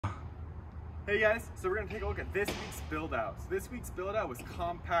Hey guys, so we're gonna take a look at this week's build out. So this week's build out was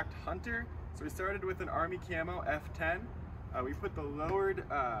Compact Hunter. So we started with an Army Camo F10. We put the lowered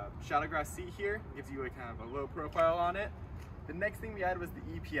shadowgrass seat here. It gives you a kind of a low profile on it. The next thing we added was the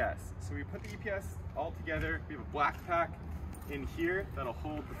EPS. So we put the EPS all together. We have a black pack in here that'll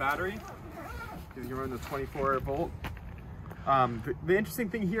hold the battery because you run the 24 volt. The interesting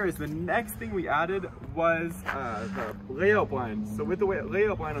thing here is the next thing we added was the layout blind. So with the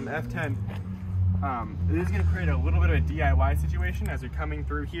layout blind on the F10, it is going to create a little bit of a DIY situation as you're coming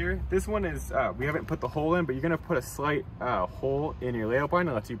through here. This one is, we haven't put the hole in, but you're going to put a slight hole in your layout blind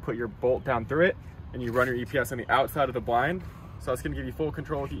and lets you put your bolt down through it, and you run your EPS on the outside of the blind. So it's going to give you full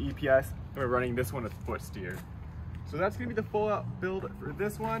control with the EPS, and we're running this one with foot steer. So that's going to be the full out build for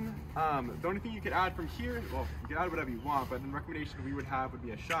this one. The only thing you could add from here, well, you can add whatever you want, but the recommendation we would have would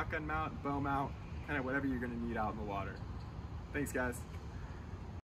be a shotgun mount, bow mount, kind of whatever you're going to need out in the water. Thanks guys.